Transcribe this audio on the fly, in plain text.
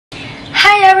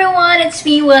it's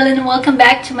me, Well, and welcome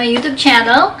back to my YouTube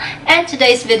channel. And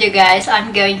today's video, guys,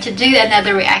 I'm going to do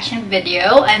another reaction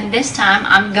video, and this time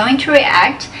I'm going to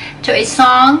react to a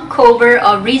song cover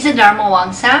of Reza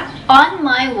Darmawangsa, On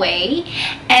My Way.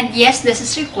 And yes, this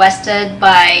is requested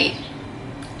by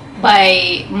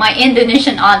my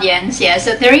Indonesian audience. Yeah,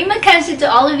 so terima kasih to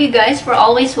all of you guys for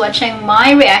always watching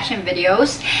my reaction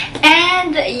videos.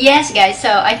 And yes, guys, so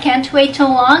I can't wait too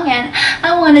long and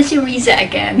I want to see Reza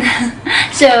again.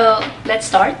 So let's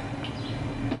start.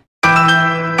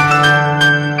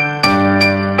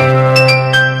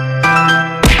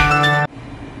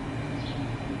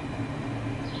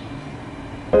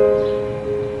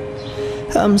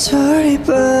 I'm sorry,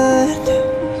 but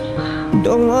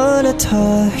don't wanna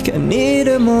talk. I need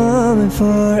a moment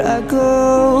before I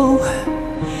go.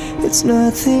 It's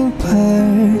nothing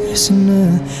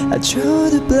personal. I draw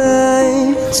the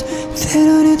blinds. They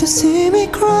don't need to see me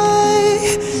cry.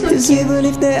 Cause even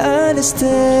if they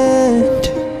understand,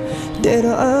 they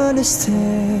don't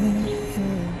understand.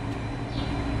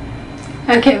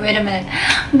 Okay, wait a minute.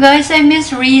 Guys, I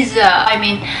miss Reza. I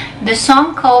mean, the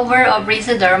song cover of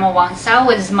Reza Darmawangsa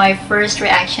was my first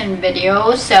reaction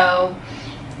video, so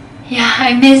yeah,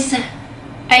 I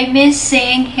miss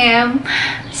seeing him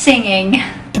singing.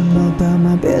 I'm about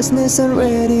my business and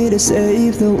ready to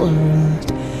save the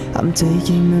world. I'm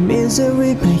taking my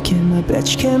misery, making my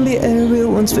bitch can be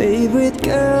everyone's favorite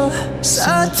girl.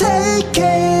 So take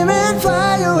aim and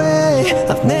fly away.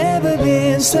 I've never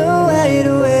been so wide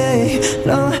awake.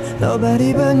 No,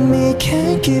 nobody but me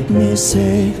can keep me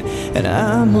safe, and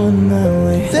I'm on my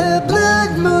way. The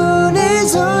blood moon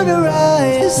is on the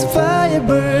rise, fire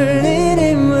burning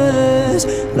in us.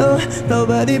 No,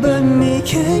 nobody but me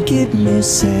can keep me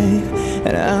safe,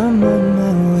 and I'm on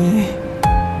my way.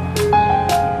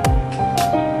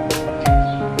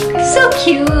 So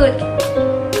cute.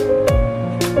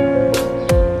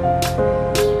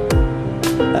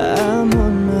 I'm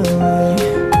on my way.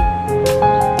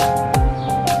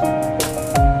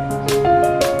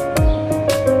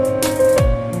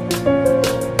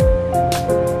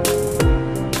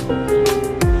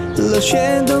 Lo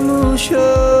siento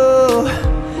mucho,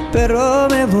 pero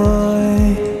me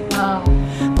voy. Wow.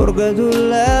 Porque a tu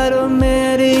lado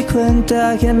me di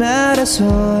cuenta que nada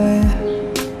soy.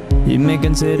 Y me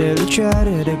cansé de luchar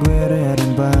y de guerrear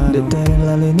en vano, de estar en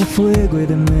la línea de fuego y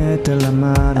de meter la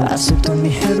mano. Acepto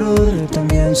mis errores,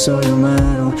 también soy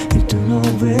humano, y tú no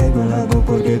veo, lo hago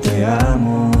porque te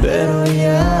amo. Pero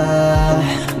ya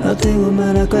no tengo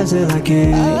más que hacer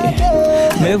aquí.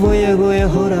 Me voy a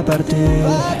ahora partir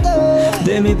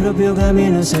de mi propio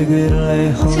camino, seguir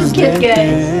lejos de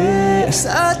ti. So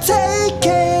take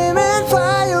aim and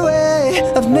fly away.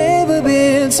 I've never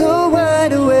been so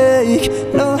wide awake.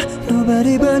 No,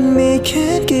 nobody but me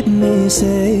can keep me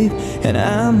safe, and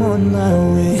I'm on my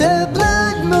way. The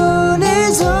blood moon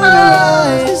is on the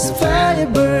rise, fire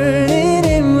burning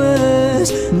in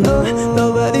us. No,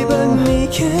 nobody but me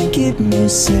can keep me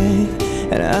safe,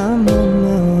 and I'm on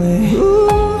my way.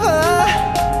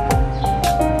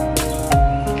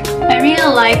 I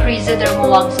really like Reza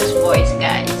Darmawangsa's voice,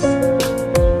 guys.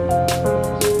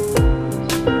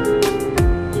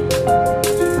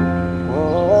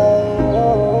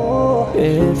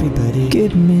 Everybody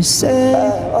keep me safe.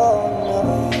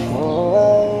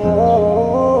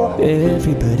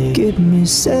 Everybody keep me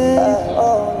safe.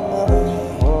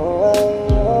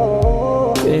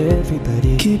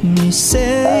 Everybody keep me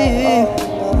safe.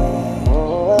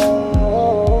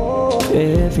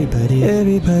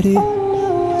 Everybody.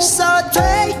 So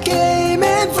take aim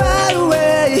and fly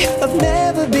away. I've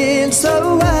never been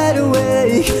so wide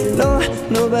awake. No,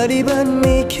 nobody but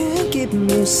me can keep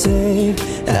me safe,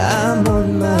 and I'm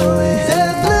on my way.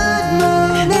 The blood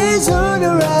moon is on the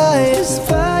rise,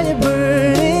 fire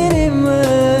burning in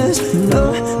us.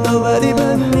 No, nobody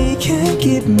but me can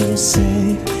keep me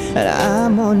safe, and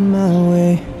I'm on my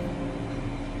way.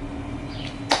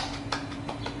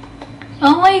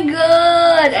 Oh my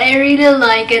god, I really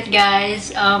like it,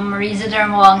 guys. Reza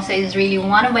Darmawangsa is really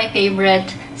one of my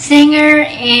favorite singer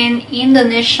in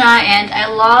Indonesia, and I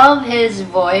love his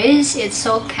voice. It's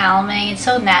so calming, it's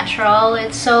so natural,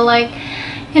 it's so like,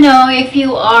 you know, if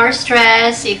you are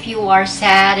stressed, if you are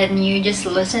sad and you just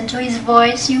listen to his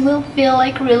voice, you will feel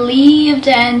like relieved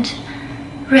and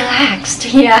relaxed.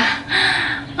 Yeah,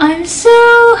 I'm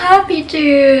so happy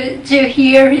to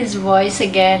hear his voice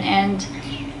again. And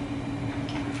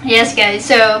yes, guys,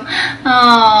 so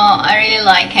I really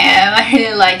like him. I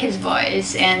really like his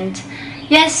voice, and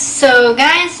Yes, so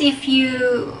guys, if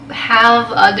you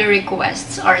have other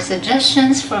requests or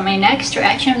suggestions for my next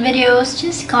reaction videos,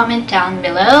 just comment down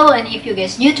below. And if you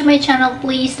guys new to my channel,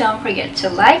 please don't forget to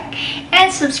like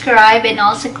and subscribe, and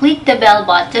also click the bell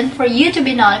button for you to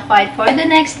be notified for the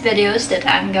next videos that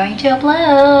I'm going to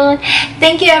upload.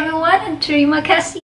 Thank you everyone, and terima kasih.